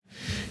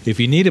If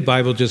you need a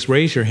Bible, just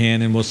raise your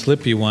hand and we'll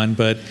slip you one.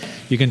 But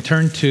you can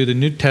turn to the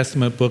New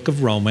Testament book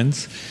of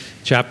Romans,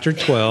 chapter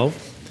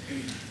 12.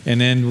 And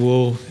then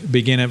we'll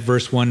begin at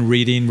verse 1,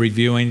 reading,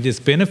 reviewing. It's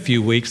been a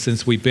few weeks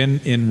since we've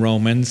been in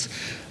Romans.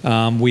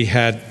 We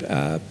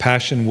had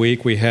Passion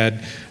Week, we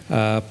had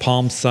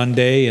Palm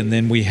Sunday, and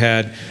then we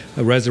had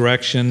a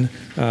Resurrection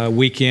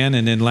weekend.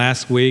 And then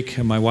last week,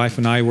 my wife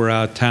and I were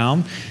out of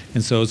town.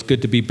 And so it's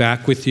good to be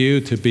back with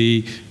you, to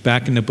be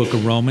back in the book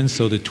of Romans,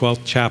 so the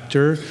 12th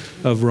chapter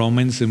of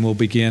Romans. And we'll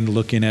begin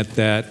looking at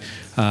that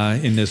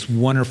in this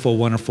wonderful,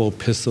 wonderful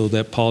epistle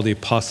that Paul the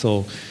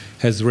Apostle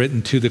has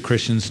written to the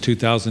Christians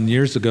 2,000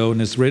 years ago,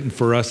 and is written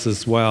for us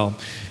as well,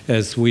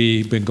 as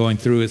we've been going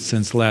through it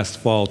since last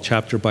fall,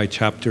 chapter by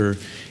chapter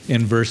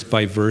and verse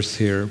by verse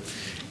here.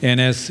 And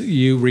as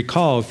you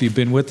recall, if you've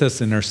been with us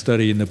in our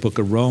study in the book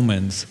of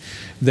Romans,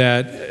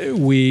 that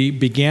we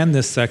began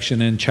this section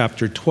in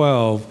chapter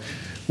 12,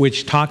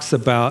 which talks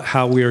about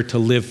how we are to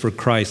live for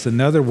Christ.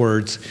 In other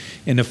words,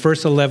 in the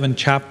first 11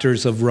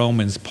 chapters of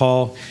Romans,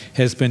 Paul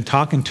has been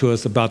talking to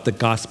us about the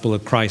gospel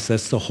of Christ.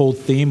 That's the whole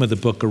theme of the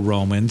book of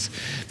Romans,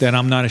 that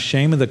I'm not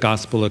ashamed of the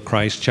gospel of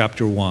Christ,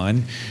 chapter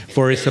 1,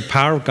 for it's the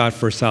power of God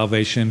for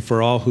salvation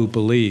for all who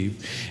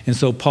believe. And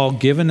so Paul,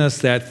 given us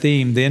that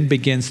theme, then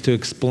begins to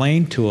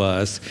explain to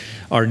us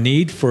our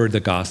need for the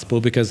gospel,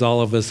 because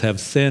all of us have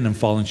sinned and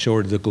fallen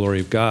short of the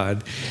glory of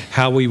God.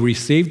 How we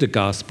receive the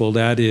gospel,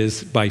 that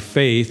is by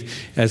faith,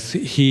 as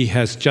he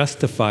has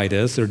justified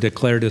us or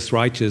declared us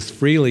righteous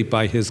freely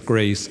by his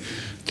grace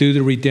through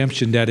the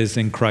redemption that is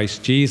in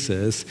Christ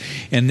Jesus.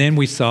 And then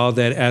we saw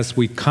that as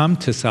we come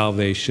to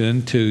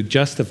salvation, to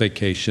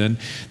justification,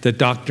 the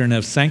doctrine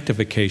of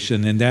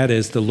sanctification, and that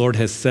is the Lord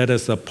has set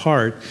us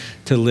apart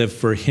to live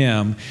for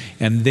him.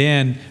 And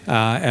then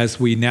as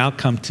we now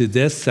come to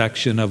this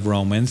section of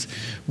Romans,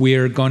 we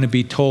are going to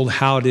be told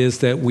how it is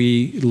that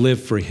we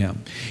live for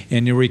him.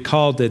 And you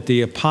recall that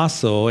the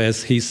apostle,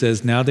 as he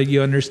says, now that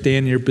you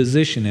understand your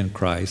position in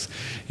Christ,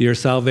 your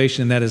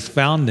salvation that is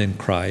found in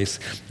Christ,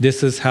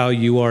 this is how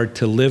you are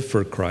to live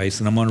for Christ.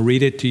 And I'm going to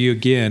read it to you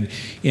again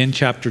in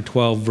chapter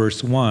 12,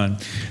 verse 1,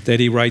 that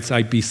he writes,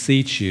 I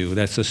beseech you.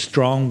 That's a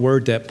strong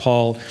word that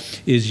Paul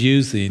is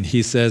using.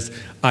 He says,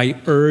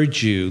 I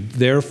urge you,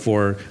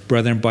 therefore,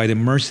 brethren, by the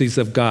mercies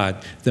of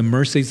God, the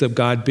mercies of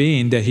God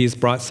being that he's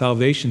brought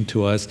salvation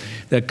to us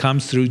that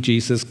comes through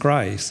Jesus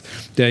Christ,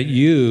 that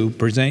you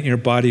present your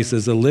bodies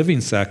as a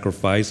living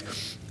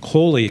sacrifice,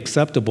 wholly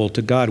acceptable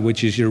to God,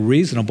 which is your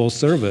reasonable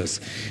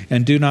service.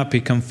 And do not be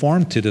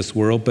conformed to this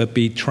world, but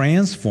be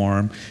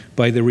transformed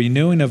by the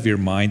renewing of your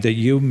mind, that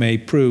you may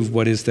prove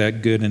what is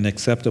that good and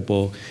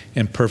acceptable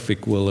and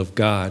perfect will of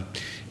God.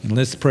 And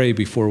let's pray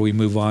before we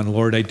move on.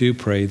 Lord, I do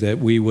pray that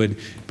we would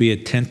be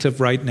attentive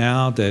right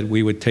now, that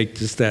we would take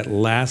just that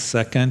last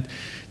second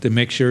to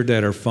make sure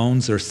that our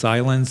phones are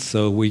silenced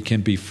so we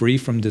can be free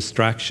from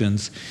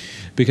distractions.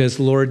 Because,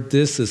 Lord,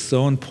 this is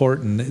so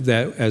important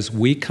that as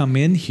we come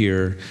in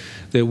here,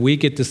 that we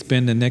get to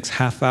spend the next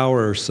half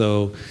hour or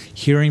so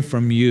hearing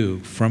from you,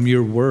 from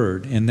your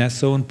word. And that's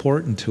so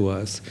important to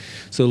us.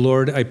 So,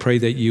 Lord, I pray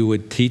that you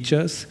would teach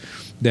us,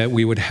 that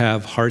we would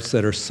have hearts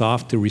that are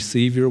soft to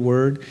receive your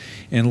word.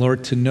 And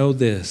Lord, to know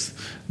this,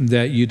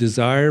 that you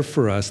desire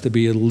for us to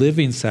be a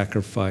living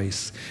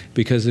sacrifice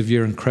because of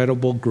your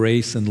incredible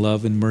grace and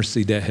love and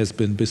mercy that has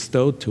been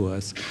bestowed to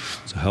us.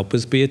 So help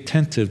us be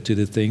attentive to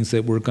the things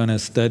that we're going to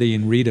study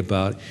and read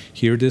about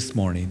here this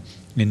morning.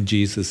 In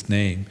Jesus'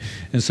 name.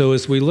 And so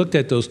as we looked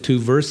at those two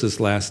verses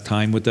last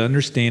time with the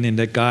understanding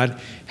that God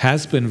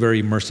has been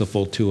very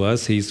merciful to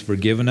us, he's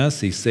forgiven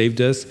us, he saved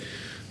us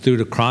through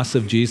the cross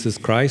of Jesus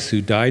Christ, who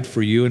died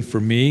for you and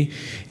for me.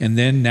 And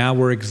then now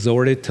we're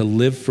exhorted to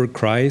live for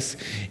Christ.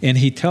 And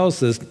he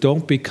tells us,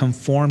 don't be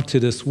conformed to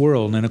this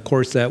world. And of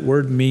course, that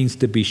word means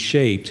to be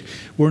shaped.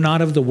 We're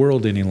not of the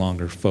world any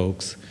longer,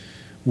 folks.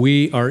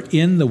 We are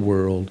in the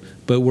world,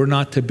 but we're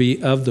not to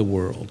be of the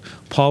world.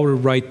 Paul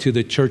would write to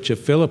the church of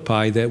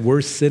Philippi that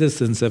we're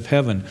citizens of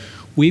heaven.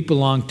 We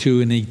belong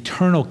to an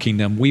eternal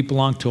kingdom. We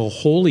belong to a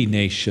holy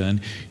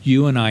nation,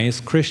 you and I as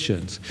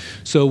Christians.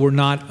 So we're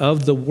not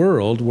of the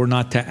world. We're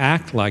not to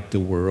act like the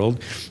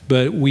world,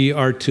 but we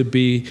are to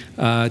be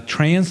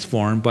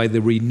transformed by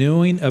the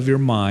renewing of your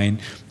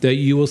mind, that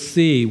you will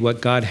see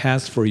what God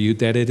has for you,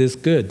 that it is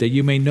good, that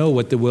you may know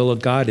what the will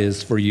of God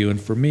is for you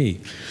and for me.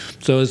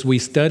 So as we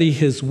study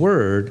his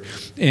word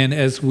and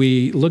as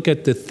we look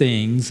at the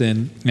things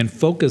and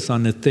focus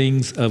on the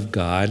things of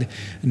God,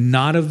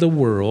 not of the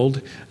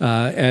world,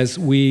 as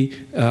we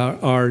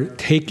are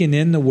taking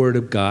in the word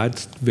of God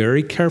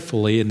very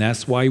carefully, and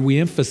that's why we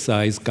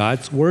emphasize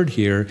God's word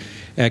here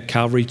at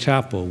Calvary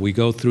Chapel. We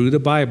go through the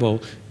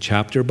Bible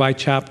chapter by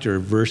chapter,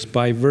 verse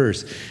by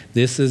verse.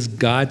 This is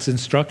God's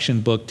instruction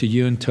book book to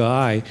you and to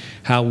I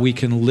how we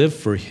can live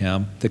for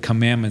him, the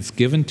commandments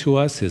given to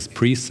us, his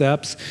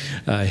precepts,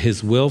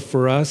 his will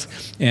for us.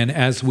 And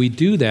as we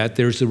do that,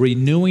 there's a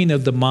renewing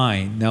of the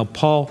mind. Now,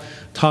 Paul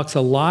talks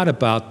a lot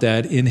about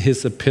that in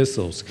his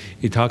epistles.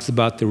 He talks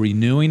about the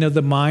renewing of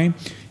the mind.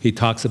 He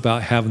talks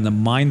about having the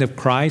mind of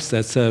Christ.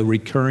 That's a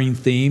recurring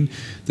theme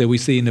that we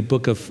see in the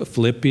book of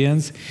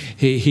Philippians.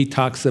 He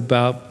talks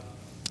about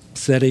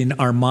setting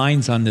our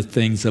minds on the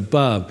things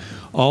above.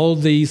 All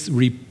these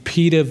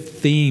repeated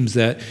themes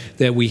that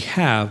we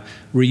have,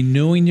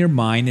 renewing your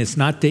mind, it's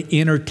not the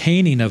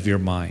entertaining of your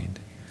mind.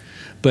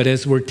 But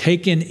as we're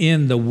taking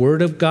in the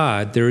Word of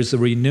God, there is a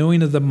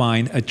renewing of the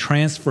mind, a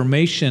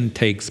transformation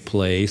takes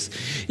place.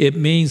 It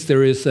means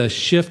there is a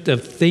shift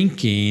of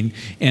thinking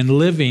and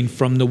living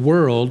from the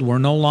world. We're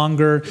no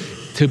longer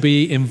to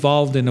be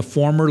involved in a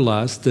former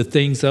lust, the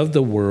things of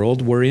the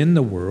world. We're in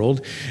the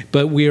world,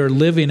 but we are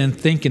living and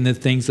thinking the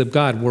things of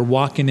God. We're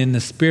walking in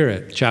the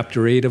Spirit,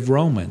 chapter 8 of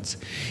Romans.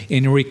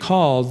 And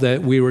recall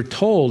that we were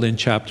told in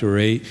chapter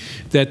 8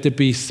 that to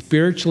be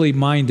spiritually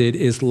minded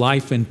is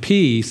life and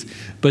peace,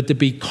 but to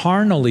be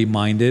carnally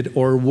minded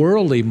or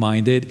worldly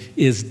minded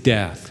is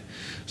death.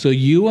 So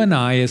you and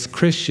I as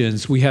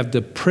Christians, we have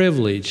the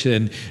privilege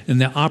and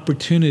the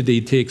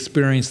opportunity to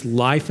experience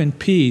life and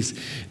peace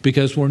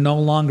because we're no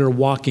longer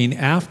walking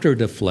after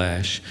the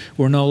flesh.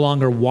 We're no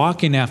longer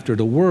walking after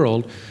the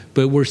world,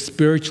 but we're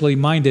spiritually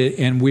minded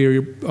and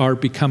we are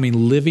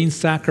becoming living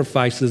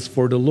sacrifices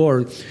for the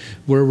Lord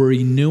where we're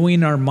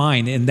renewing our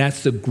mind. And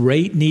that's the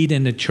great need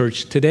in the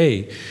church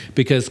today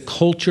because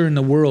culture in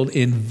the world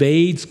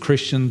invades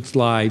Christians'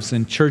 lives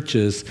and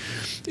churches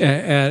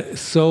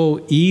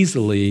so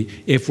easily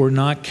if we're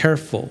not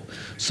careful.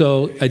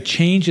 So a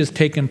change has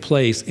taken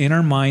place in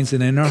our minds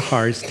and in our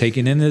hearts,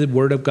 taking into the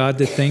Word of God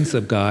the things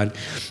of God.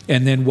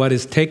 And then what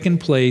has taken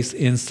place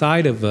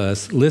inside of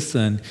us,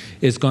 listen,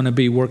 is going to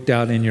be worked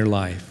out in your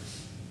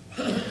life.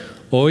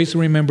 Always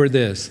remember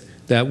this,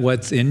 that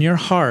what's in your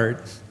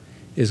heart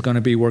is going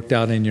to be worked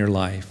out in your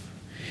life.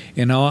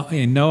 And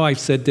I know I've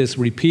said this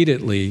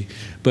repeatedly,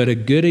 but a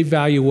good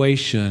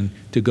evaluation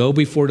to go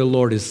before the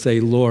Lord is say,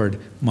 Lord,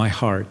 my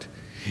heart.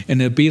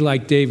 And it'd be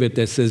like David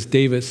that says,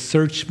 David,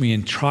 search me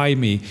and try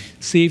me.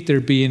 See if there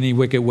be any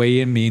wicked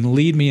way in me and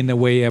lead me in the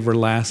way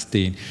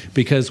everlasting.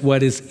 Because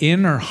what is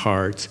in our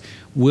hearts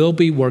will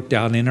be worked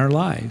out in our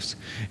lives.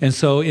 And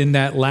so in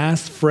that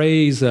last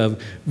phrase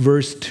of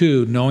verse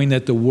 2, knowing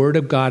that the Word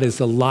of God is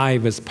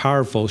alive, is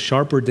powerful,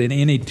 sharper than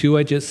any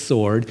two-edged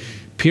sword,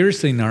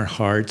 piercing our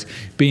hearts,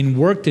 being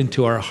worked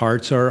into our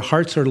hearts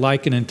are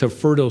likened into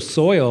fertile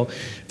soil.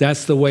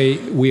 That's the way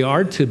we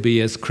are to be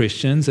as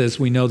Christians, as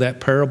we know that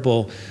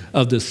parable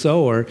of the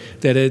sower,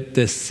 that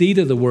the seed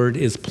of the word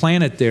is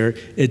planted there,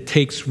 it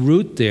takes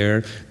root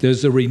there.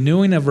 There's a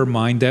renewing of our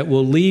mind that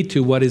will lead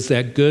to what is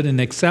that good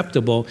and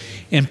acceptable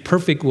and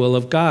perfect will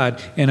of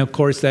God. And of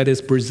course, that is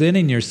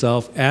presenting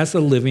yourself as a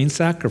living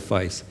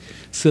sacrifice,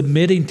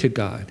 submitting to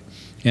God.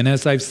 And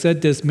as I've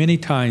said this many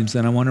times,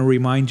 and I want to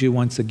remind you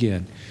once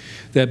again,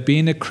 that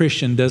being a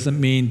Christian doesn't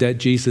mean that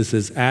Jesus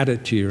is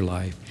added to your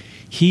life.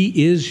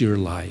 He is your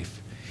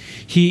life.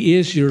 He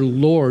is your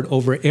Lord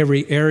over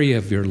every area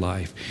of your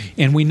life.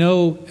 And we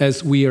know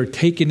as we are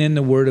taking in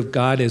the Word of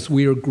God, as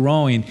we are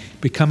growing,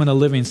 becoming a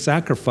living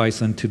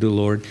sacrifice unto the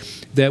Lord,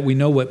 that we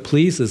know what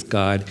pleases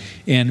God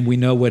and we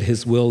know what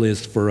His will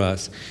is for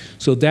us.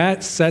 So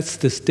that sets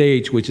the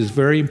stage, which is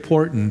very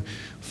important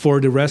for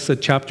the rest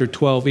of chapter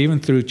 12, even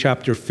through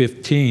chapter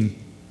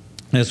 15,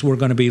 as we're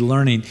going to be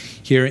learning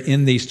here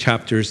in these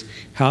chapters,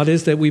 how it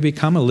is that we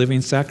become a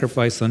living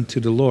sacrifice unto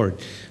the Lord.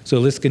 So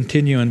let's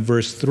continue in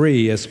verse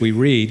 3 as we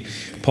read,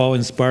 Paul,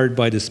 inspired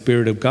by the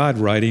Spirit of God,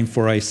 writing,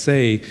 "For I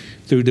say,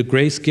 through the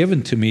grace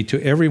given to me,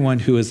 to everyone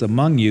who is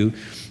among you,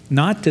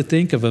 not to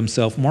think of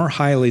himself more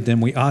highly than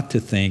we ought to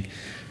think,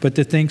 but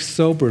to think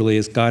soberly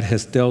as God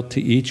has dealt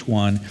to each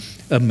one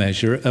a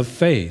measure of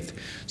faith."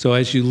 So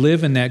as you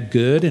live in that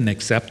good and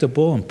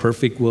acceptable and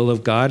perfect will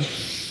of God,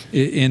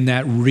 in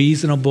that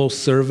reasonable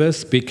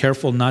service, be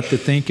careful not to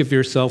think of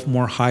yourself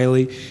more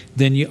highly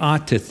than you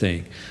ought to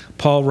think.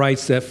 Paul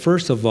writes that,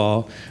 first of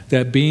all,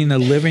 that being a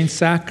living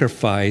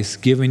sacrifice,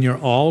 giving your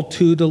all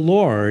to the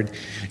Lord,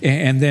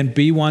 and then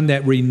be one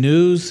that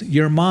renews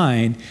your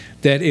mind,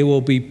 that it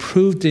will be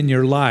proved in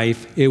your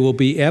life, it will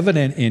be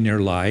evident in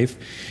your life,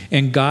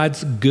 and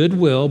God's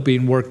goodwill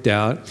being worked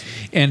out.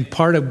 And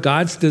part of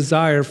God's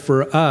desire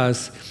for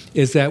us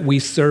is that we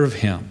serve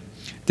Him.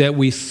 That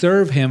we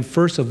serve Him,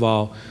 first of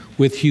all,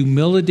 with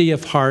humility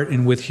of heart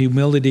and with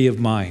humility of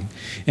mind.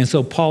 And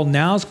so Paul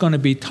now is going to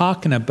be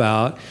talking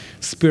about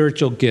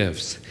spiritual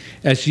gifts.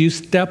 As you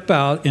step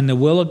out in the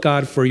will of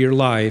God for your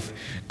life,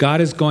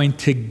 God is going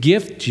to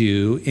gift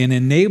you and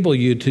enable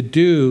you to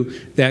do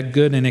that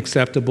good and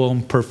acceptable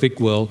and perfect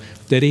will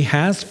that He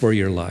has for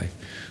your life.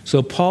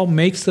 So Paul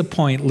makes the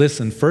point,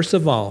 listen, first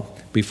of all,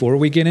 before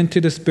we get into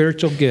the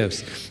spiritual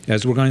gifts,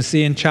 as we're going to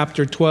see in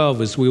chapter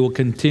 12, as we will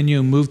continue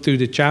and move through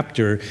the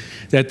chapter,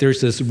 that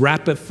there's this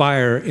rapid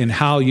fire in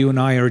how you and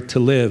I are to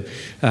live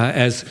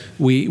as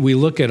we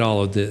look at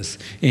all of this.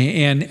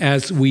 And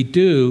as we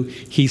do,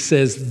 he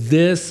says,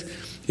 this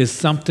is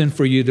something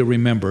for you to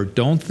remember.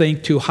 Don't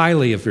think too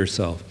highly of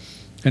yourself.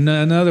 In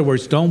other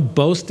words, don't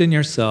boast in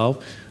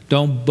yourself.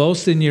 Don't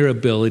boast in your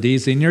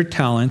abilities, in your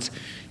talents.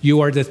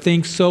 You are to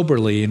think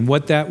soberly. And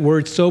what that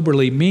word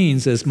soberly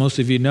means, as most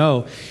of you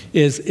know,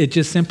 is it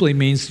just simply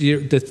means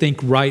to think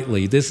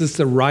rightly. This is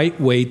the right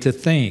way to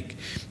think.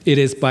 It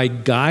is by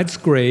God's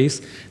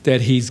grace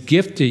that he's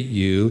gifted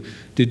you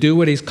to do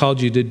what he's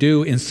called you to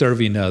do in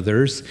serving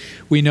others.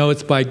 We know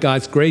it's by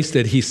God's grace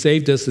that he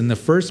saved us in the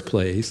first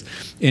place.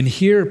 And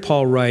here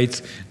Paul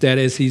writes that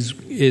as he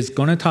is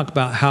going to talk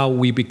about how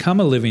we become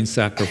a living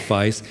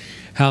sacrifice,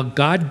 how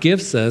God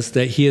gives us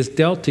that he has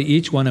dealt to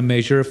each one a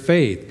measure of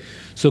faith.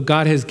 So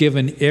God has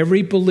given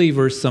every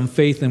believer some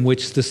faith in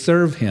which to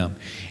serve him.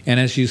 And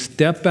as you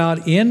step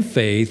out in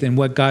faith in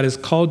what God has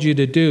called you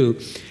to do,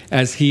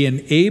 as he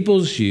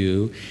enables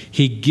you,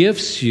 he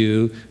gifts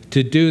you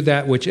to do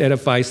that which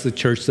edifies the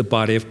church, the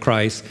body of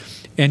Christ.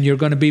 And you're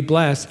going to be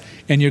blessed,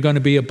 and you're going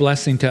to be a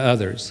blessing to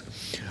others.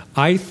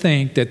 I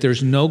think that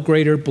there's no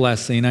greater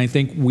blessing, I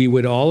think we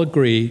would all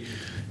agree,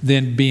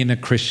 than being a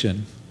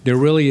Christian. There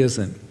really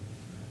isn't.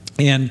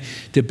 And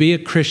to be a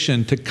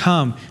Christian, to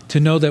come, to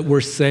know that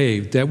we're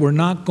saved, that we're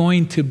not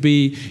going to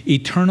be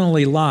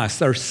eternally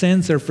lost. Our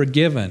sins are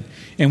forgiven,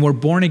 and we're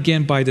born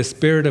again by the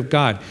Spirit of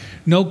God.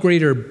 No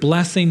greater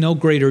blessing, no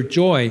greater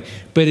joy,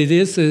 but it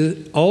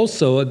is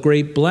also a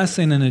great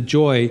blessing and a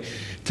joy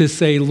to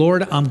say,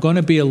 Lord, I'm going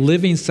to be a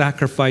living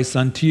sacrifice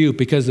unto you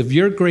because of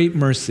your great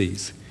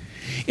mercies.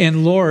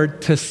 And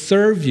Lord, to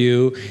serve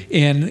you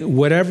in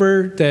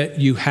whatever that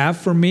you have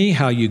for me,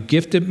 how you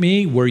gifted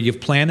me, where you've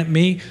planted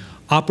me,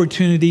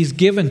 opportunities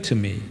given to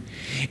me.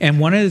 And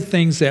one of the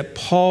things that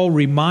Paul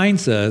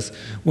reminds us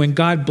when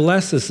God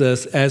blesses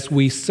us as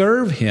we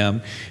serve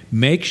him,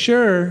 make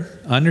sure,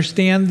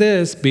 understand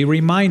this, be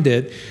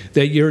reminded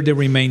that you're to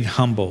remain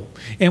humble.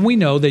 And we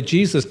know that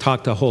Jesus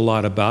talked a whole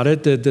lot about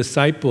it. The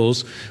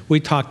disciples, we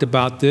talked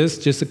about this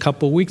just a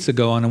couple weeks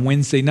ago on a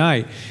Wednesday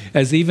night,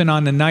 as even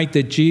on the night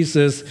that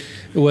Jesus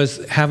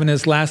was having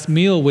his last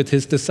meal with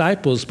his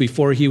disciples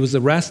before he was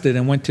arrested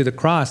and went to the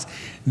cross,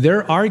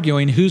 they're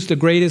arguing who's the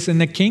greatest in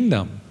the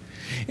kingdom.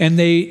 And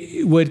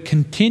they would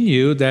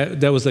continue,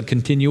 that was a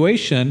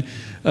continuation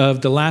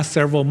of the last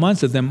several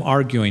months of them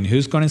arguing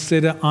who's going to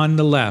sit on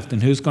the left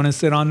and who's going to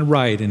sit on the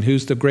right and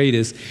who's the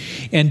greatest.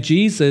 And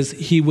Jesus,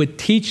 he would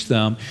teach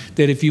them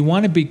that if you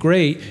want to be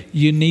great,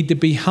 you need to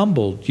be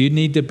humbled. You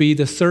need to be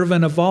the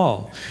servant of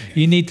all.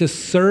 You need to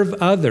serve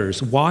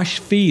others, wash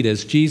feet,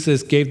 as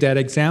Jesus gave that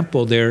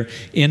example there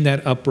in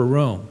that upper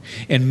room.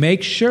 And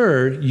make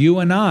sure you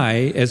and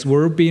I, as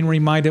we're being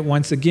reminded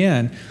once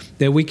again,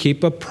 that we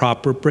keep a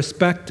proper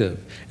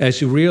perspective as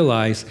you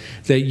realize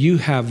that you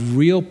have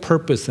real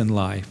purpose in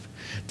life,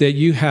 that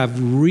you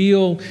have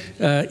real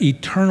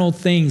eternal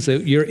things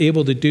that you're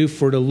able to do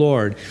for the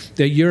Lord,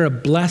 that you're a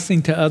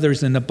blessing to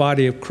others in the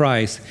body of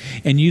Christ,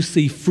 and you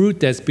see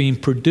fruit that's being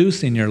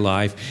produced in your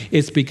life.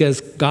 It's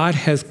because God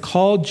has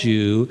called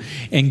you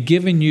and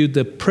given you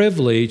the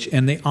privilege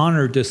and the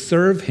honor to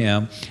serve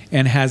him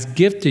and has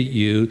gifted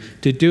you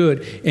to do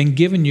it and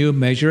given you a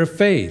measure of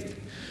faith.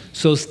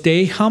 So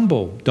stay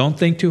humble. Don't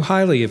think too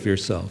highly of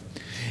yourself.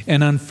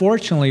 And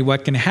unfortunately,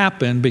 what can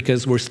happen,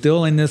 because we're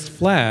still in this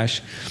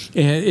flesh,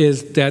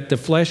 is that the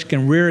flesh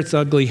can rear its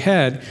ugly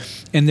head,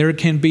 and there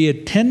can be a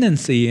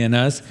tendency in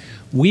us,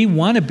 we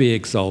want to be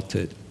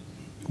exalted.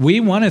 We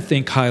want to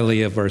think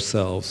highly of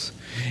ourselves.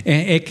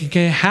 And it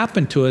can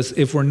happen to us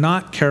if we're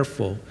not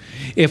careful.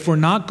 If we're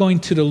not going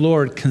to the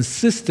Lord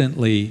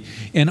consistently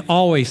and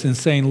always and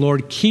saying,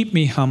 Lord, keep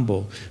me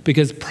humble,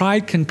 because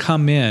pride can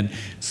come in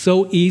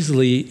so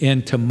easily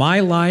into my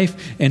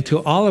life and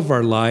to all of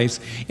our lives,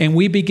 and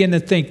we begin to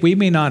think we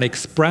may not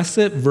express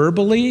it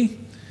verbally,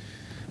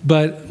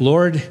 but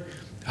Lord,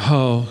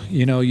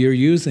 you're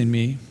using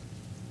me.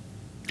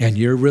 And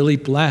you're really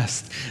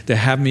blessed to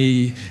have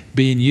me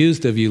being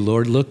used of you,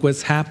 Lord. Look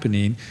what's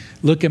happening.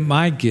 Look at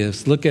my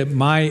gifts. Look at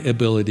my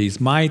abilities,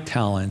 my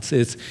talents.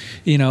 It's,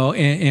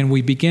 and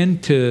we begin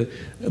to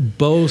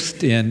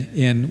boast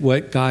in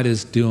what God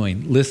is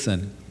doing.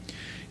 Listen,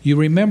 you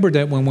remember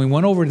that when we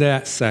went over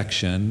that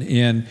section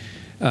in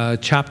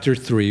chapter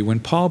 3, when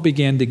Paul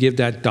began to give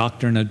that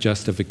doctrine of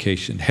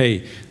justification.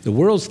 Hey, the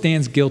world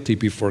stands guilty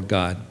before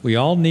God. We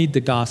all need the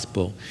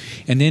gospel.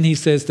 And then he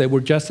says that we're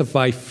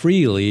justified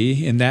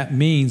freely, and that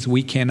means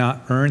we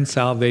cannot earn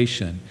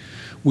salvation.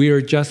 We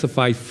are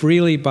justified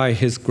freely by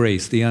his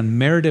grace, the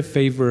unmerited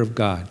favor of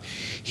God.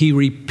 He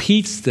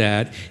repeats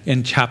that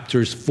in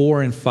chapters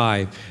 4 and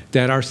 5,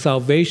 that our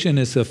salvation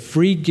is a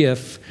free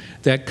gift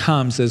that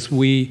comes as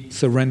we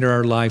surrender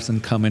our lives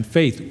and come in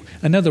faith.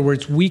 In other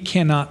words, we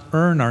cannot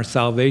earn our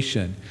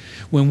salvation.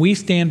 When we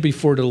stand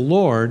before the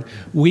Lord,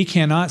 we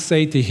cannot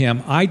say to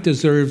him, I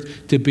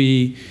deserve to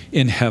be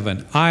in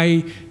heaven.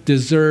 I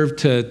deserve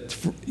to,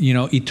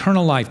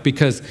 eternal life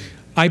because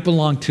I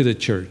belong to the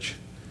church,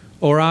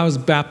 or I was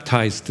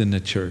baptized in the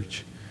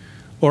church,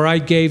 or I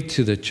gave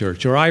to the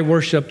church, or I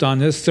worshiped on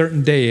this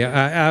certain day.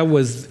 I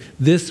was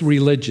this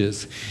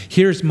religious.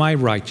 Here's my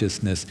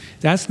righteousness.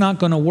 That's not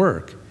going to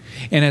work.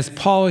 And as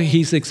Paul,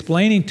 he's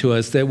explaining to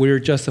us that we are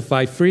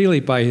justified freely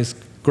by his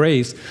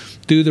grace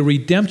through the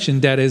redemption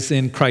that is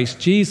in Christ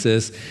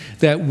Jesus,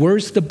 that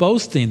where's the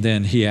boasting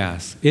then, he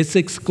asks? It's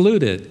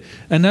excluded.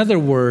 In other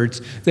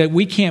words, that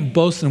we can't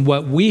boast in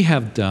what we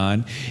have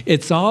done.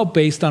 It's all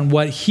based on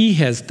what he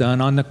has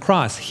done on the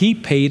cross. He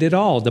paid it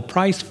all, the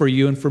price for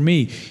you and for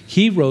me.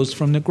 He rose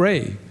from the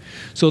grave.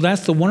 So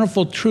that's the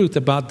wonderful truth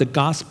about the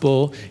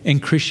gospel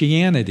and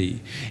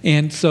Christianity.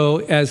 And so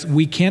as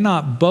we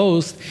cannot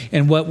boast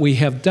in what we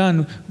have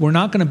done, we're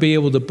not going to be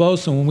able to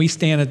boast when we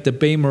stand at the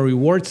Bema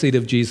reward seat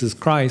of Jesus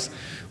Christ,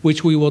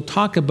 which we will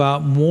talk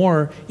about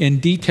more in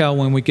detail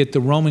when we get to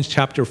Romans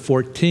chapter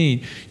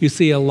 14. You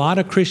see, a lot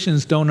of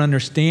Christians don't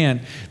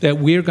understand that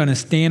we're going to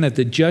stand at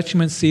the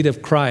judgment seat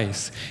of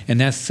Christ.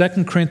 And that's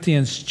 2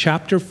 Corinthians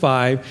chapter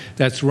 5,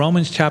 that's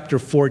Romans chapter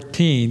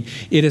 14.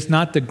 It is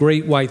not the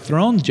great white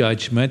throne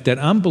judgment that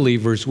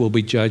unbelievers will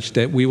be judged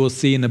that we will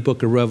see in the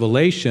book of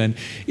Revelation.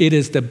 It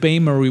is the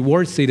Bema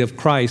reward seat of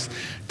Christ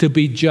to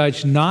be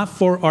judged not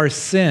for our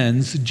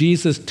sins.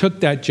 Jesus took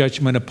that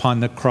judgment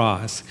upon the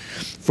cross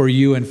for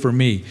you and for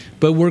me.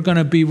 But we're going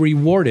to be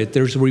rewarded.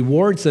 There's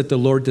rewards that the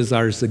Lord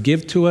desires to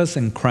give to us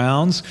and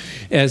crowns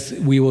as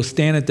we will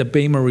stand at the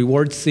Bema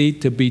reward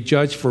seat to be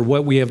judged for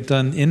what we have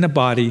done in the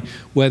body,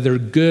 whether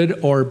good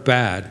or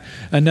bad.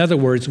 In other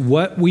words,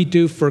 what we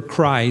do for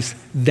Christ,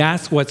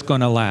 that's what's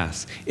going to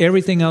last.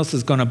 Everything else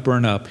is going to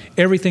burn up.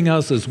 Everything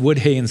else is wood,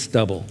 hay, and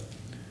stubble.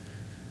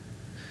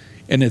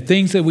 And the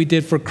things that we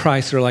did for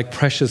Christ are like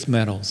precious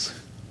metals.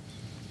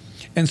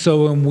 And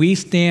so when we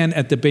stand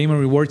at the Bema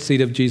reward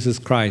seat of Jesus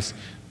Christ,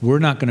 we're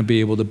not going to be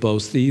able to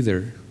boast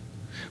either.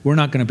 We're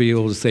not going to be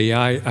able to say,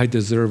 I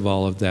deserve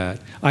all of that.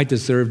 I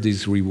deserve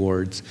these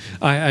rewards.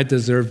 I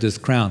deserve this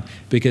crown.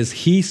 Because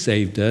he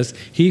saved us.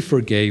 He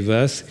forgave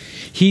us.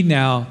 He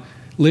now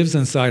lives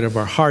inside of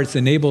our hearts,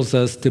 enables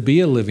us to be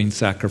a living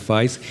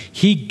sacrifice.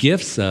 He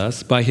gifts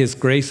us by his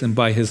grace and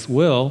by his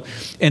will,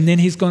 and then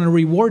he's going to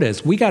reward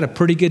us. We got a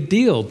pretty good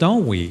deal,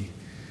 don't we?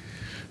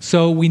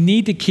 So we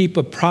need to keep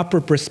a proper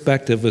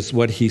perspective is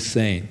what he's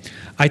saying.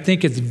 I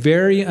think it's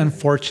very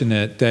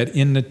unfortunate that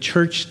in the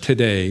church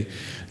today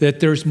that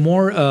there's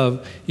more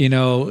of,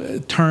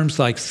 terms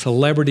like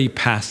celebrity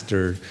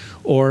pastor,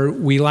 or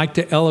we like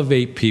to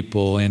elevate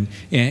people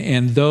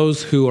and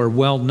those who are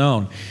well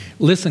known.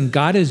 Listen,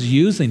 God is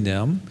using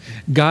them.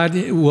 God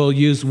will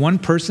use one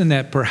person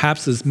that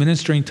perhaps is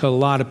ministering to a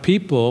lot of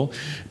people,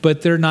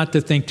 but they're not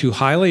to think too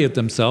highly of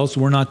themselves.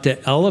 We're not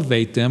to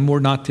elevate them. We're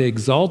not to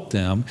exalt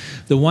them.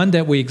 The one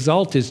that we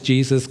exalt is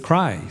Jesus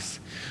Christ.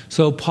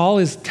 So Paul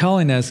is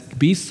telling us,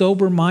 be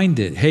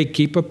sober-minded. Hey,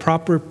 keep a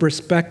proper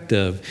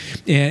perspective.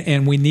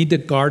 And we need to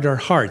guard our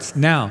hearts.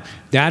 Now,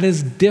 that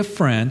is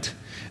different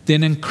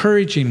than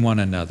encouraging one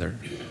another.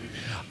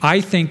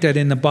 I think that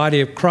in the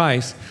body of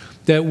Christ,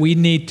 that we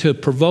need to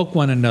provoke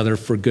one another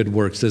for good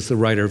works, as the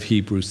writer of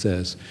Hebrews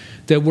says.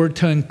 That we're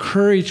to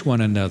encourage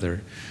one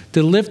another,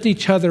 to lift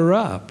each other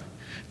up,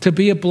 to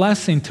be a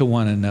blessing to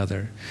one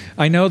another.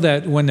 I know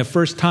that when the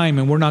first time,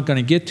 and we're not going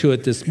to get to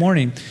it this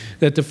morning,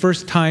 that the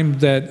first time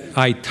that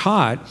I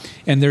taught,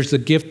 and there's a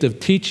gift of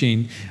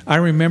teaching, I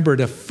remember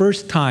the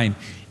first time,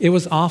 it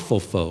was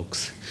awful,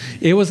 folks.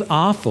 It was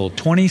awful.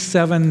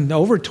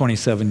 Over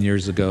 27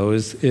 years ago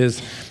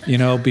is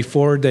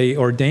before they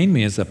ordained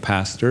me as a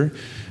pastor.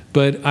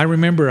 But I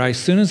remember as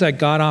soon as I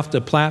got off the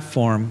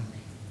platform,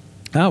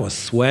 I was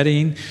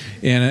sweating,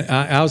 and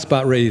I was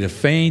about ready to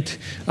faint.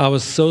 I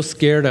was so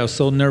scared. I was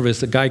so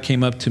nervous. A guy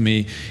came up to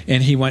me,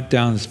 and he went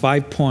down as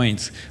 5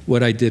 points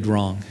what I did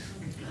wrong.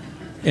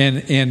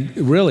 And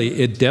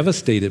really, it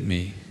devastated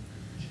me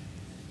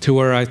to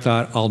where I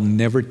thought, I'll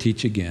never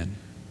teach again.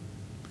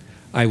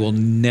 I will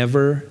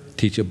never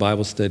teach a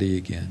Bible study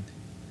again.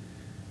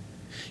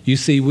 You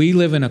see, we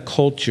live in a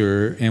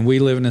culture, and we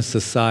live in a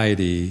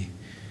society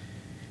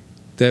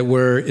that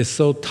where it's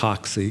so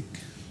toxic.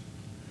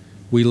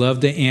 We love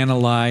to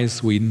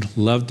analyze, we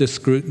love to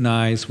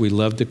scrutinize, we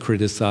love to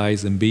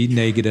criticize and be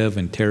negative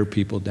and tear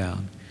people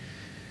down.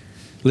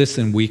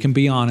 Listen, we can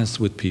be honest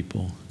with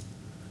people,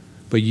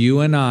 but you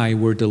and I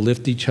were to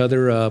lift each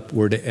other up,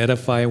 we're to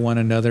edify one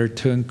another,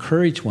 to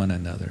encourage one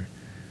another.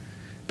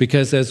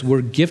 Because as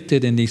we're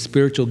gifted in these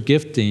spiritual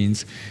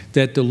giftings,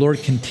 that the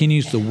Lord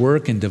continues to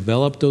work and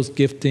develop those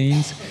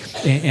giftings,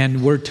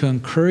 and we're to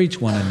encourage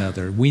one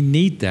another. We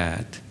need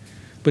that.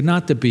 but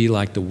not to be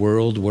like the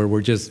world where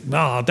we're just,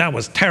 oh, that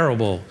was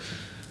terrible,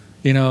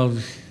 you know,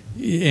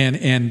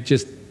 and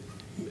just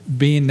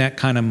being that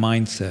kind of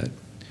mindset.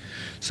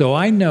 So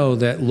I know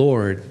that,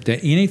 Lord, that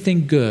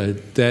anything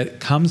good that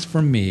comes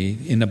from me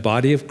in the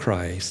body of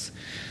Christ,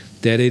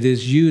 that it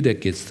is you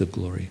that gets the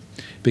glory.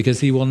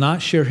 Because he will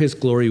not share his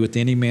glory with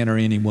any man or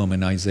any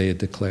woman, Isaiah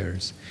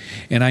declares.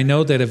 And I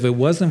know that if it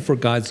wasn't for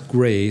God's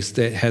grace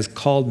that has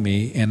called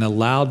me and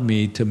allowed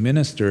me to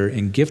minister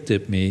and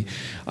gifted me,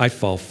 I'd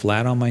fall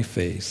flat on my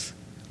face.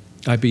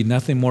 I'd be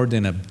nothing more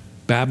than a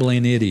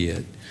babbling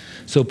idiot.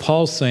 So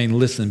Paul's saying,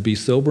 listen, be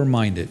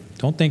sober-minded.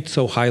 Don't think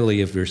so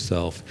highly of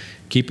yourself.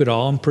 Keep it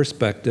all in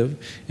perspective.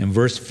 In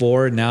verse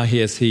 4, now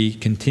as he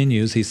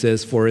continues, he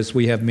says, for as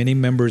we have many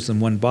members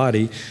in one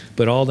body,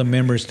 but all the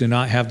members do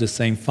not have the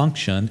same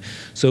function,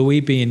 so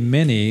we being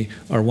many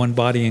are one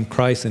body in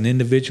Christ and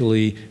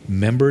individually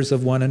members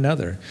of one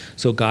another.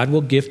 So God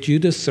will gift you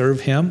to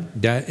serve him.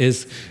 That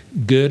is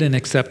good and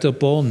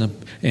acceptable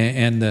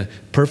and the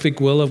perfect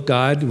will of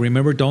God.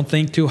 Remember, don't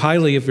think too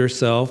highly of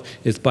yourself.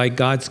 It's by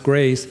God's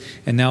grace.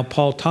 And now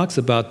Paul talks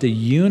about the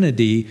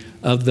unity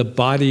of the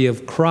body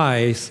of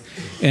Christ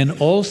and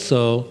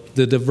also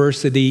the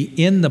diversity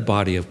in the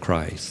body of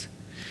Christ.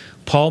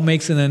 Paul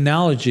makes an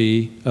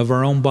analogy of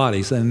our own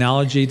bodies, an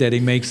analogy that he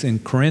makes in 1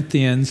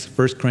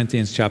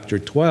 Corinthians chapter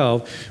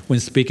 12, when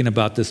speaking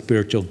about the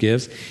spiritual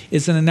gifts.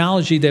 It's an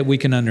analogy that we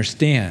can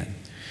understand.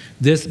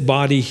 This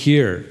body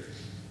here,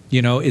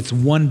 you know, it's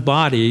one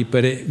body,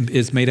 but it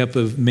is made up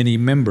of many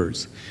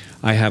members.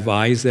 I have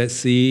eyes that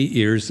see,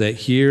 ears that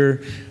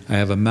hear. I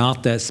have a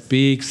mouth that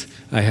speaks.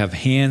 I have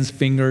hands,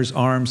 fingers,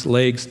 arms,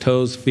 legs,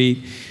 toes,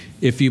 feet.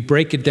 If you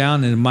break it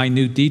down into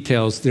minute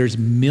details, there's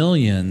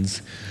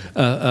millions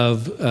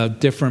of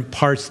different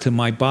parts to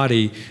my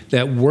body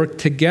that work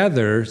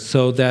together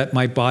so that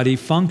my body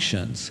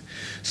functions.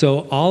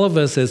 So all of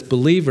us as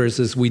believers,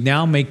 as we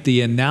now make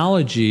the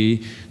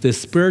analogy, the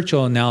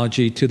spiritual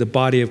analogy to the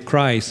body of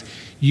Christ,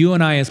 you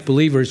and I as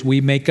believers,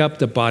 we make up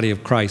the body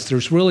of Christ.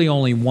 There's really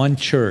only one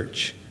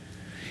church,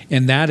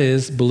 and that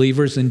is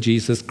believers in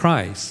Jesus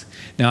Christ.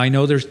 Now, I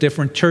know there's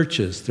different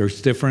churches, there's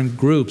different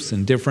groups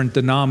and different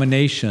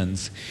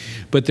denominations,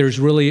 but there's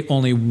really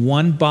only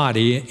one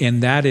body,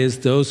 and that is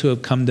those who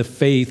have come to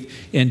faith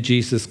in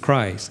Jesus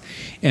Christ.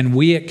 And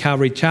we at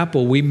Calvary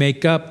Chapel, we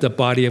make up the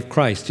body of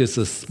Christ, just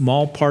a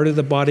small part of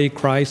the body of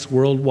Christ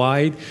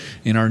worldwide,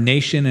 in our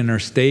nation, in our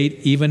state,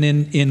 even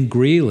in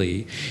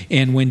Greeley.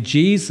 And when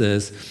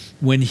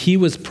he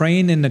was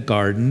praying in the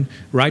garden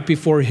right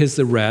before his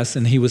arrest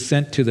and he was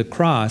sent to the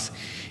cross,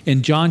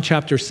 in John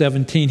chapter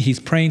 17, he's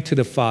praying to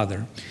the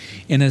Father.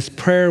 And his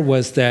prayer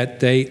was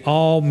that they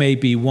all may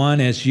be one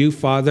as you,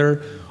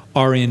 Father,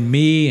 are in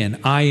me and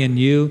I in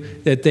you,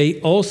 that they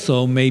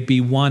also may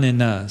be one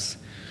in us.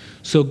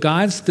 So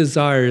God's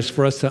desire is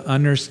for us to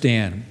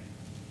understand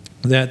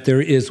that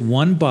there is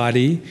one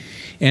body,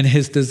 and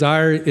his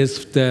desire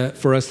is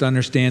for us to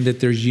understand that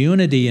there's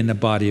unity in the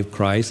body of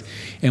Christ.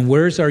 And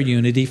where's our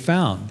unity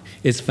found?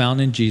 It's found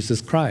in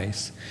Jesus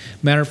Christ.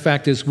 Matter of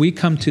fact, as we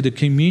come to the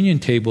communion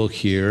table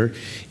here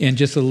in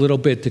just a little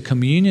bit, the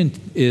communion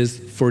is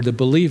for the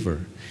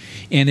believer.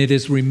 And it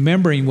is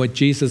remembering what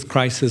Jesus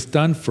Christ has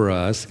done for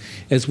us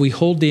as we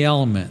hold the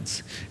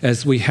elements,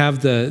 as we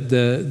have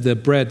the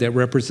bread that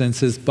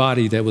represents his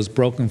body that was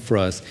broken for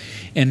us,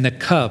 and the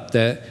cup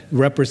that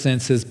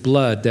represents his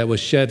blood that was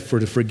shed for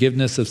the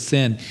forgiveness of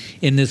sin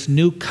in this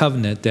new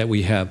covenant that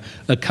we have,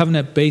 a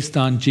covenant based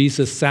on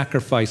Jesus'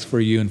 sacrifice for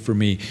you and for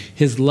me,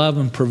 his love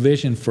and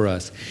provision for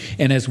us.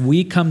 And as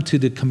we come to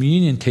the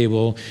communion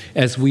table,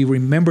 as we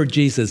remember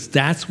Jesus,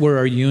 that's where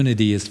our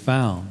unity is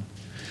found.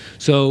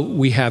 So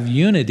we have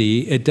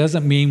unity. It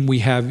doesn't mean we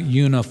have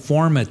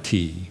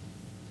uniformity.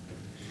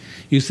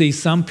 You see,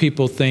 some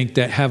people think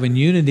that having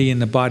unity in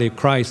the body of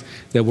Christ,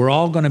 that we're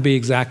all going to be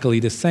exactly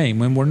the same,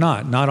 when we're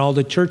not. Not all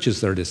the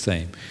churches are the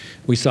same.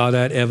 We saw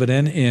that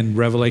evident in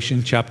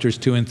Revelation chapters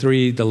 2 and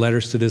 3, the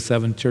letters to the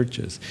 7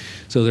 churches.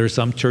 So there are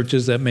some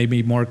churches that may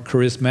be more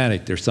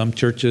charismatic. There's some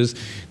churches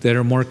that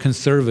are more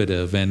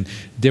conservative and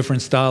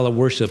different style of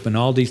worship and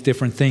all these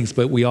different things,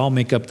 but we all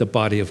make up the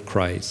body of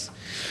Christ.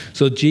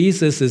 So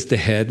Jesus is the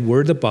head,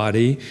 we're the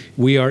body.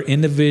 We are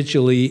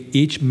individually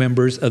each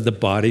members of the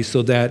body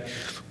so that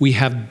we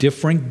have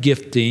different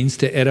giftings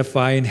to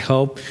edify and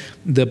help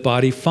the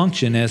body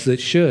function as it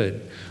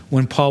should.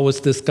 When Paul was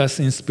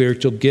discussing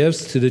spiritual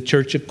gifts to the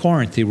church at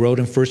Corinth, he wrote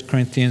in 1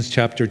 Corinthians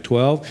chapter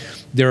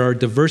 12, there are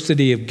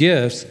diversity of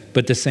gifts,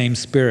 but the same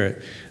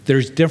Spirit.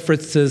 There's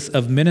differences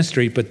of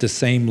ministry, but the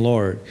same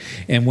Lord.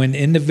 And when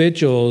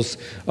individuals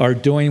are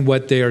doing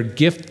what they are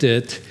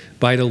gifted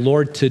by the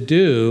Lord to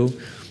do,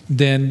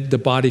 then the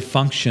body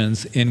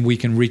functions and we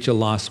can reach a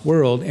lost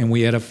world and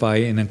we edify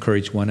and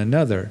encourage one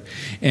another.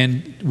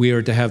 And we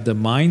are to have the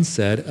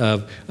mindset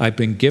of, I've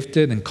been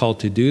gifted and called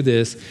to do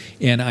this,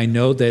 and I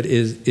know that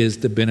is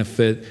to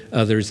benefit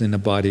others in the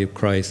body of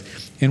Christ.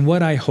 And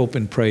what I hope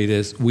and pray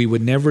is we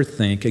would never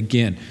think,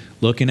 again,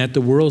 looking at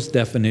the world's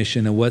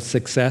definition of what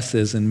success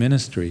is in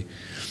ministry,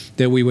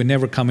 that we would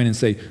never come in and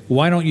say,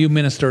 why don't you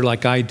minister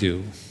like I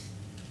do?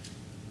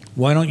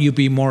 Why don't you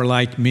be more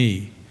like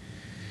me?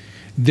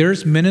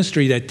 There's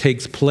ministry that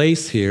takes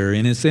place here,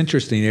 and it's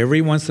interesting. Every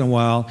once in a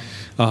while,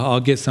 I'll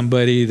get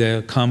somebody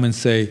that'll come and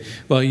say,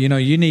 well,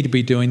 you need to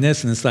be doing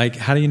this. And it's like,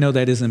 how do you know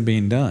that isn't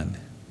being done?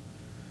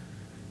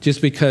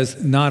 Just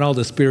because not all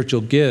the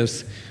spiritual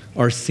gifts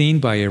are seen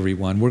by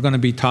everyone. We're going to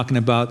be talking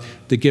about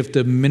the gift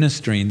of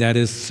ministering, that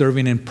is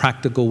serving in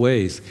practical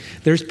ways.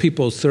 There's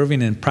people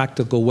serving in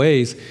practical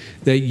ways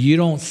that you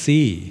don't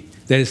see,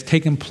 that is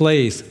taking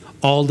place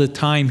all the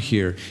time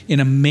here in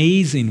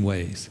amazing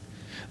ways.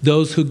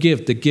 Those who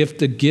give, the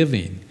gift of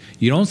giving.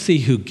 You don't see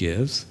who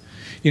gives.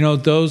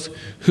 Those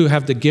who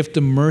have the gift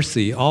of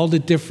mercy, all the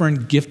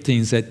different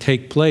giftings that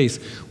take place,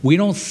 we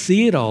don't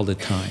see it all the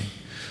time.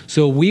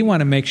 So we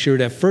want to make sure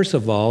that, first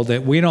of all,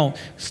 that we don't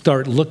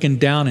start looking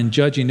down and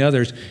judging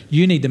others.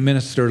 You need to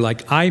minister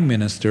like I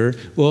minister.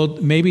 Well,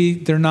 maybe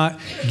they're not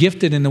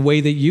gifted in the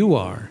way that you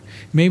are.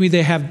 Maybe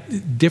they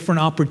have different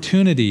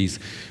opportunities.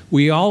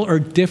 We all are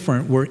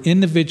different. We're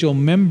individual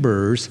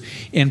members.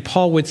 And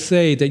Paul would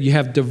say that you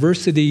have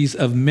diversities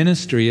of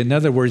ministry. In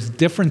other words,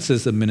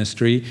 differences of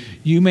ministry.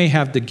 You may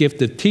have the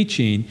gift of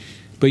teaching,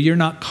 but you're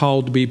not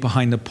called to be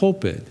behind the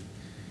pulpit.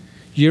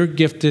 You're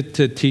gifted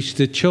to teach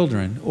the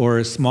children or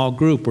a small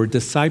group or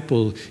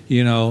disciple,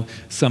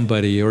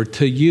 somebody, or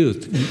to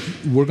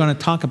youth. We're going to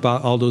talk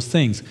about all those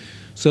things.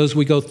 So as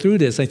we go through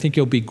this, I think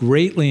you'll be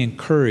greatly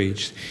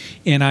encouraged.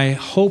 And I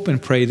hope and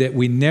pray that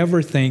we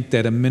never think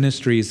that a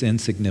ministry is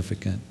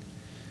insignificant,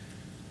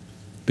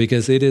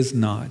 because it is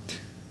not.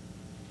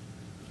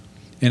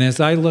 And as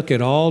I look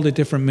at all the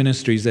different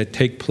ministries that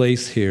take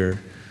place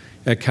here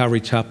at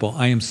Calvary Chapel,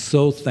 I am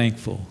so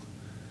thankful.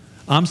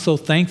 I'm so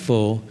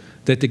thankful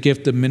that the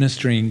gift of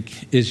ministering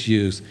is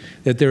used,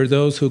 that there are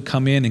those who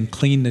come in and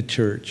clean the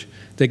church,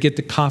 that get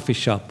the coffee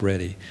shop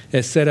ready,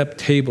 that set up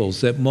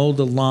tables, that mow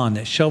the lawn,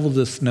 that shovel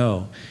the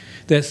snow,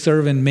 that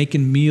serve in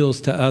making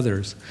meals to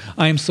others.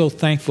 I am so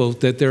thankful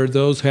that there are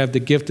those who have the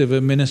gift of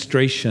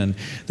administration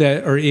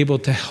that are able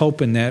to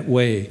help in that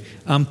way.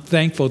 I'm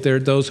thankful there are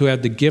those who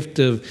have the gift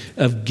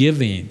of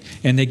giving,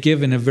 and they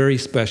give in a very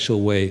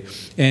special way,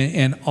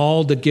 and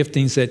all the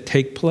giftings that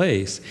take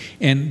place.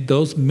 And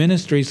those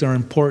ministries are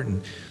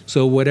important.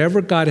 So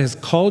whatever God has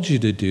called you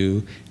to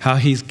do, how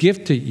he's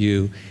gifted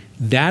you,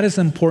 that is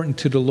important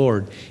to the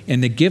Lord.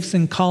 And the gifts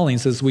and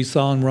callings, as we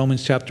saw in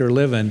Romans chapter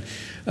 11,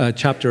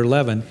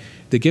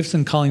 the gifts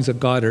and callings of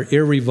God are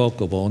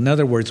irrevocable. In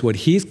other words, what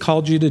he's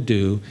called you to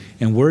do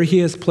and where he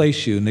has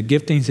placed you and the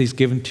giftings he's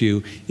given to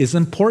you is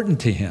important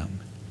to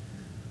him.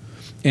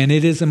 And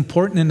it is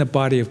important in the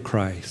body of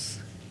Christ.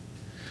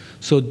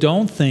 So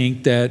don't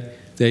think that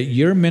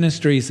your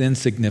ministry is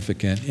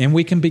insignificant. And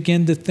we can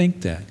begin to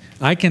think that.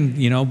 I can,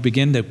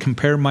 begin to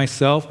compare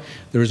myself.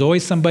 There's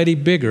always somebody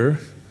bigger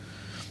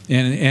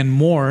and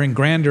more and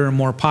grander and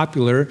more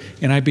popular,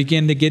 and I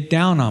begin to get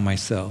down on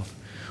myself.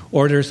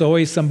 Or there's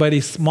always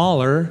somebody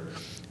smaller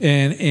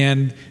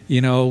and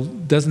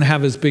doesn't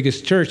have as big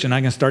as church, and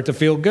I can start to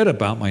feel good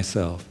about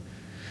myself.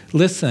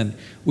 Listen,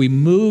 we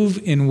move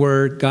in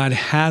where God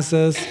has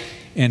us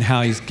and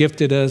how he's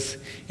gifted us,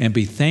 and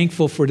be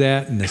thankful for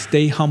that, and to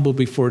stay humble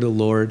before the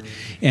Lord,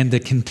 and to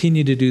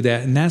continue to do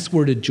that. And that's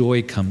where the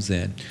joy comes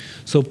in.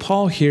 So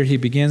Paul here, he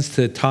begins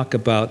to talk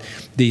about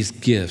these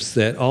gifts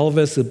that all of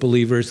us as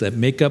believers that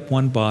make up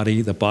one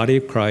body, the body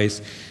of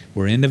Christ.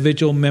 We're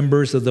individual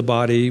members of the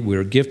body.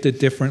 We're gifted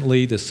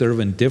differently to serve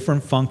in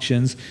different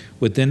functions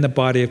within the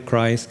body of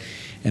Christ.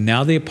 And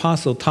now the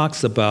apostle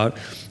talks about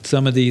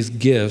some of these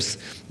gifts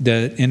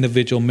that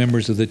individual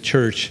members of the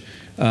church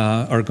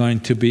are going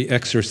to be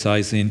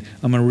exercising.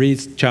 I'm going to read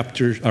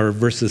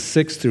verses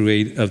 6 through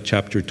 8 of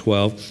chapter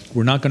 12.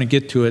 We're not going to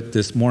get to it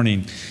this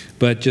morning,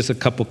 but just a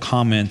couple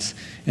comments,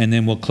 and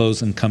then we'll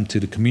close and come to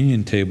the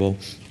communion table.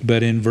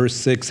 But in verse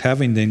 6,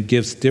 having then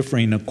gifts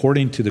differing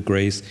according to the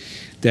grace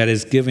that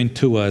is given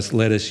to us,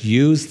 let us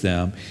use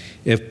them.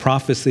 If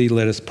prophecy,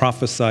 let us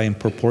prophesy in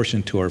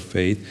proportion to our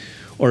faith.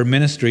 Or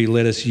ministry,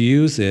 let us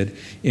use it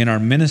in our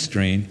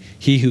ministering.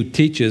 He who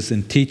teaches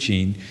in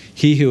teaching,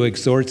 he who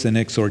exhorts in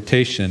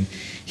exhortation,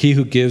 he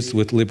who gives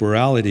with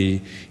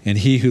liberality, and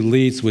he who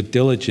leads with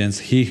diligence,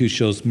 he who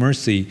shows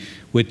mercy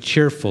with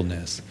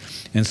cheerfulness.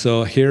 And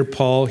so here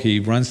Paul, he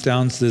runs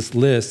down this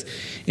list,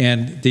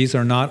 and these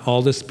are not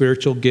all the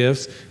spiritual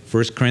gifts.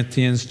 1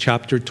 Corinthians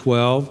chapter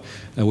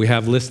 12, we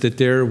have listed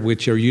there,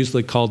 which are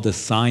usually called the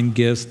sign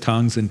gifts,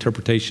 tongues,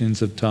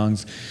 interpretations of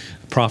tongues,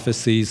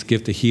 prophecies,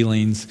 gift of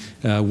healings,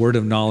 word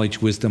of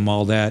knowledge, wisdom,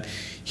 all that.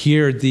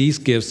 Here, these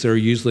gifts are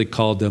usually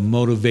called the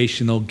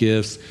motivational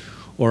gifts,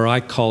 or I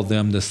call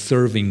them the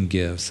serving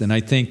gifts. And I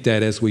think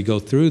that as we go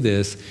through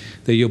this,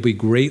 that you'll be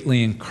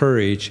greatly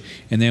encouraged.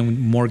 And then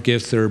more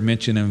gifts are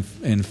mentioned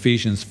in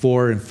Ephesians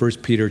 4 and 1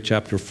 Peter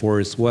chapter 4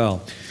 as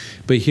well.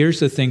 But here's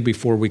the thing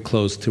before we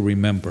close to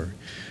remember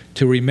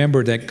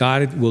that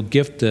God will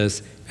gift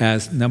us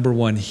as, number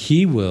one,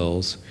 he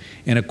wills,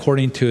 and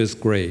according to his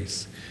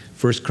grace.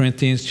 1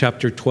 Corinthians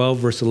chapter 12,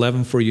 verse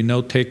 11, for you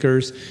note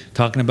takers,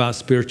 talking about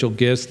spiritual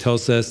gifts,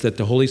 tells us that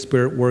the Holy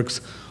Spirit works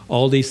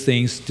all these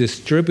things,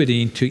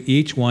 distributing to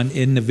each one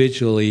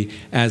individually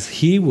as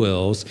he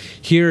wills.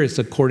 Here it's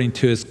according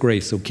to his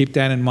grace. So keep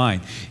that in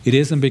mind. It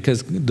isn't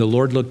because the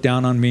Lord looked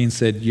down on me and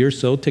said, you're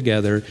so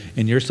together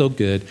and you're so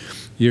good.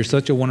 You're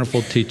such a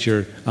wonderful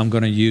teacher. I'm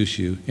going to use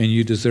you and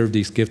you deserve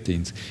these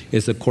giftings.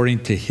 It's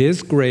according to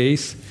his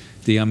grace,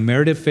 the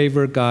unmerited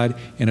favor of God,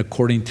 and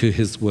according to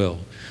his will.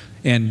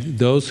 And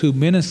those who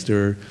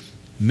minister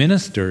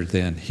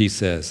then, he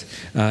says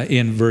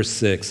in verse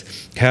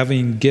 6,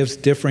 having gifts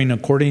differing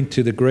according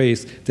to the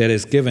grace that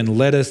is given,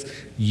 let us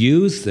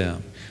use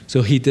them.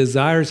 So he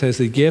desires, as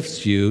he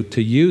gifts you,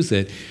 to use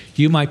it.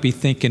 You might be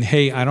thinking,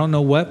 hey, I don't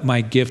know what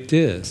my gift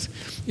is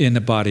in the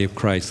body of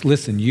Christ.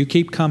 Listen, you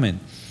keep coming.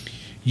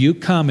 You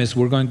come as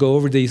we're going to go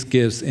over these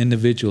gifts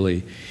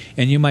individually.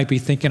 And you might be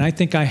thinking, I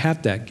think I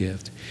have that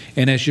gift.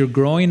 And as you're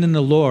growing in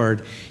the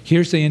Lord,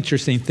 here's the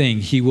interesting thing.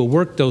 He will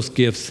work those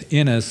gifts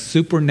in us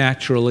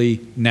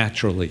supernaturally,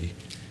 naturally.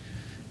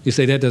 You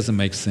say, that doesn't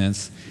make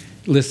sense.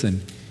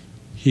 Listen,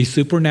 he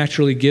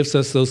supernaturally gives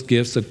us those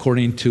gifts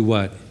according to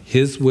what?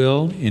 His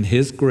will and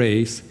his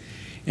grace.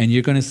 And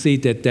you're going to see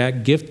that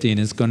that gifting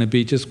is going to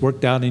be just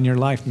worked out in your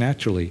life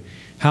naturally.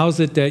 How is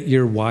it that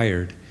you're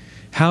wired?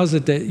 How is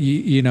it that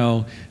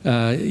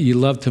you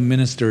love to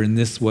minister in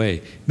this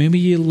way? Maybe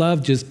you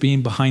love just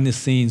being behind the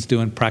scenes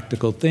doing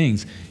practical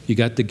things. You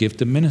got the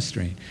gift of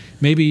ministering.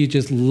 Maybe you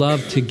just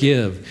love to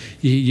give.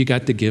 You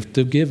got the gift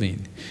of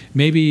giving.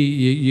 Maybe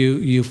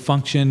you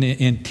function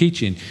in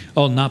teaching.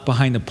 Oh, not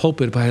behind the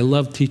pulpit, but I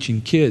love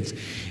teaching kids.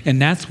 And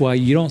that's why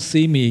you don't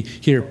see me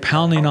here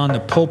pounding on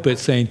the pulpit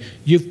saying,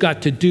 you've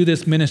got to do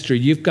this ministry.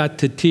 You've got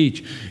to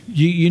teach.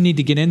 You need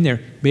to get in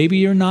there. Maybe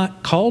you're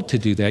not called to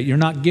do that. You're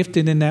not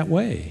gifted in that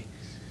way.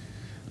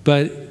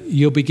 But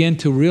you'll begin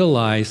to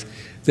realize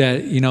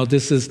that,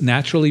 this is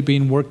naturally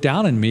being worked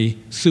out in me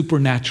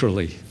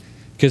supernaturally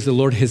because the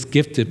Lord has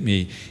gifted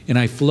me and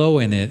I flow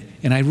in it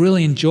and I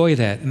really enjoy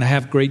that and I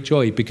have great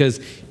joy, because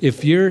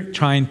if you're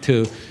trying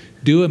to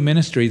do a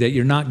ministry that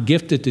you're not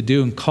gifted to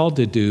do and called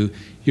to do,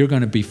 you're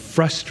going to be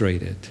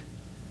frustrated.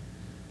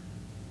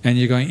 And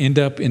you're going to end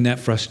up in that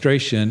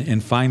frustration,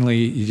 and finally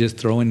you just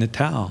throw in the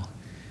towel.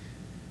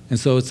 And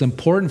so it's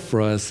important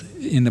for us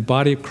in the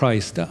body of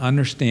Christ to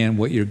understand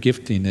what your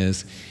gifting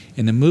is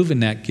and to move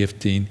in that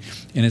gifting,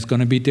 and it's going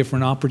to be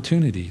different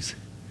opportunities.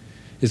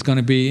 It's going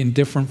to be in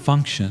different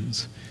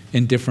functions,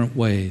 in different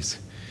ways.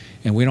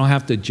 And we don't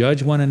have to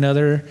judge one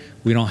another.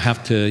 We don't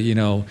have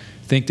to,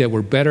 think that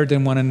we're better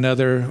than one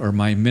another or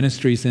my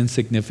ministry is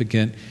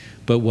insignificant.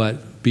 But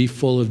what? Be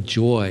full of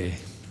joy.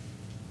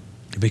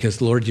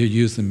 Because, Lord, you're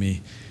using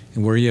me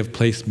and where you have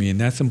placed me. And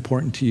that's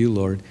important to you,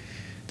 Lord,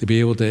 to be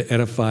able to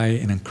edify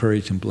and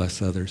encourage and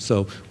bless others.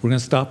 So we're going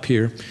to stop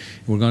here.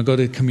 We're going to go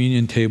to the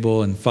communion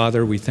table. And,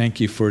 Father, we thank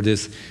you for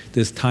this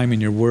time in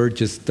your word,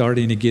 just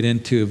starting to get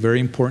into a very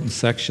important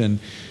section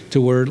to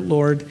where,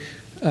 Lord,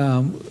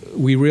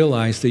 we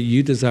realize that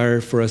you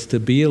desire for us to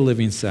be a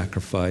living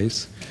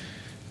sacrifice,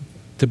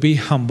 to be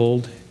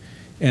humbled,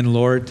 and,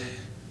 Lord,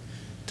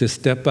 to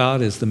step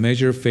out as the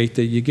measure of faith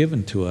that you've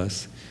given to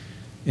us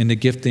and the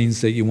giftings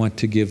that you want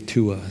to give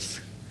to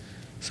us.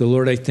 So,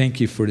 Lord, I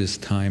thank you for this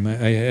time.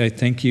 I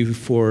thank you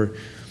for,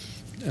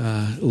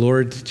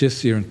 Lord,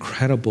 just your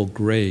incredible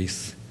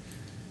grace,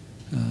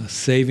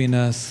 saving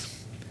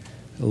us,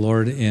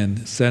 Lord,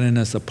 and setting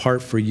us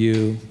apart for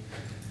you,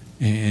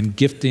 and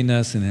gifting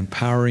us and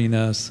empowering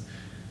us.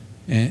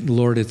 And,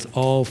 Lord, it's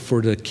all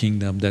for the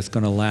kingdom that's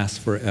going to last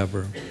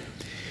forever.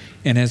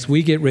 And as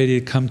we get ready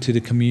to come to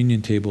the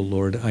communion table,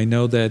 Lord, I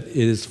know that it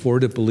is for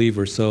the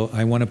believer. So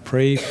I want to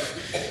pray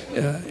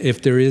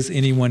if there is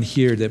anyone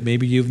here that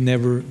maybe you've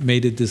never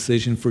made a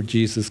decision for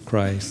Jesus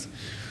Christ.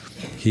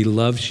 He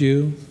loves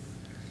you.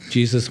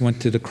 Jesus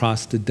went to the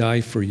cross to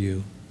die for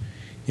you.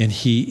 And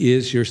he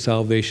is your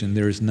salvation.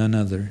 There is none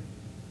other.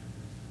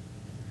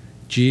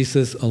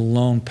 Jesus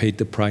alone paid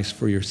the price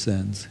for your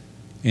sins.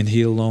 And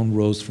he alone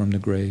rose from the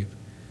grave.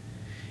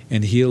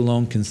 And he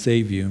alone can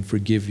save you and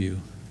forgive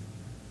you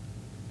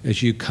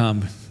as you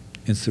come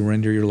and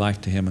surrender your life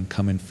to him and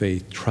come in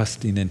faith,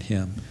 trusting in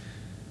him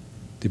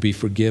to be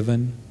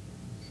forgiven,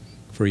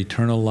 for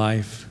eternal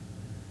life,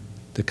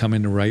 to come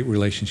into right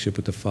relationship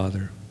with the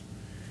Father.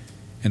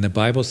 And the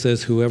Bible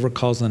says, whoever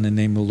calls on the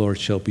name of the Lord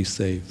shall be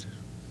saved.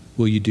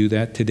 Will you do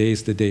that? Today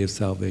is the day of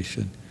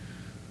salvation.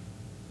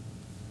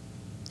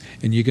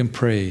 And you can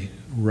pray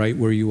right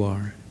where you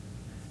are,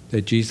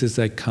 that Jesus,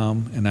 I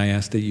come and I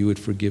ask that you would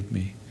forgive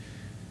me.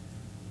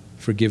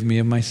 Forgive me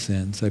of my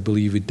sins. I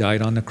believe you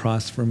died on the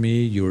cross for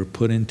me. You were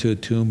put into a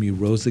tomb. You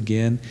rose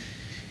again,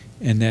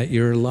 and that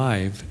you're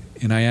alive.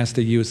 And I ask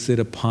that you would sit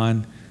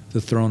upon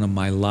the throne of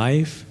my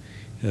life,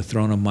 the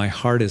throne of my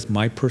heart as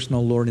my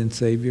personal Lord and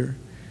Savior.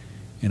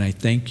 And I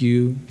thank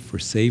you for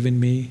saving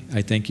me.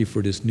 I thank you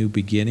for this new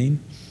beginning.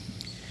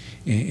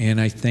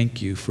 And I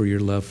thank you for your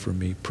love for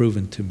me,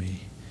 proven to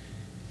me.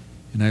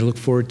 And I look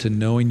forward to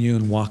knowing you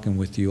and walking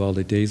with you all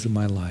the days of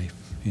my life.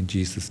 In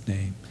Jesus'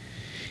 name.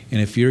 And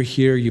if you're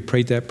here, you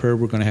prayed that prayer,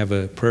 we're going to have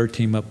a prayer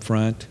team up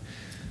front.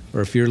 Or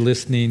if you're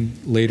listening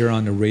later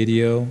on the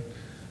radio,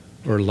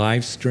 or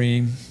live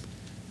stream,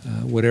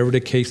 whatever the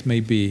case may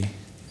be,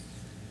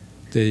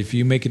 that if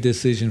you make a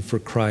decision for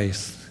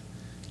Christ,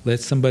 let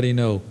somebody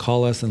know.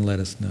 Call us and let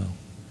us know,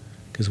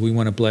 because we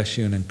want to bless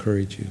you and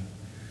encourage you.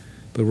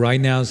 But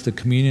right now, as the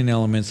communion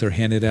elements are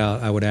handed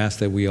out, I would ask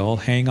that we all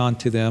hang on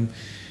to them,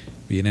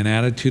 be in an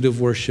attitude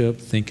of worship,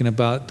 thinking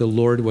about the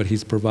Lord, what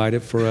He's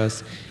provided for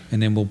us,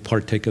 and then we'll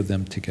partake of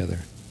them together.